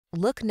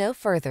Look no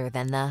further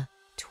than the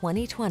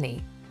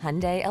 2020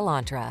 Hyundai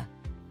Elantra.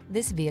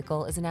 This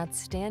vehicle is an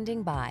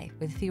outstanding buy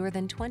with fewer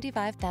than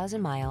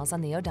 25,000 miles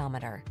on the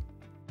odometer.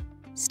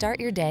 Start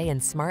your day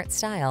in smart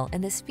style in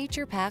this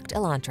feature-packed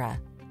Elantra.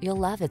 You'll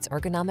love its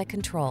ergonomic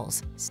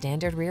controls,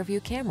 standard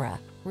rear-view camera,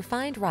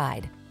 refined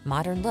ride,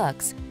 modern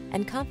looks,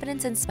 and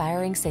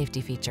confidence-inspiring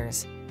safety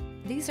features.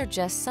 These are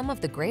just some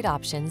of the great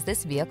options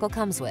this vehicle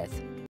comes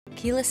with: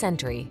 keyless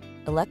entry,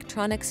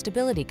 electronic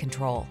stability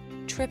control,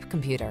 trip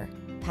computer,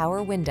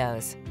 power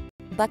windows,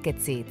 bucket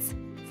seats,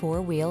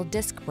 four-wheel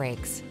disc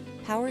brakes,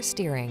 power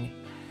steering.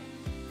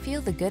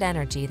 Feel the good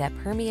energy that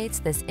permeates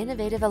this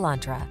innovative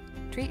Elantra.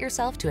 Treat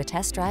yourself to a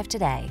test drive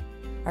today.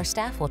 Our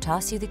staff will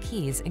toss you the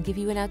keys and give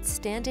you an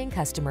outstanding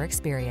customer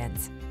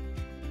experience.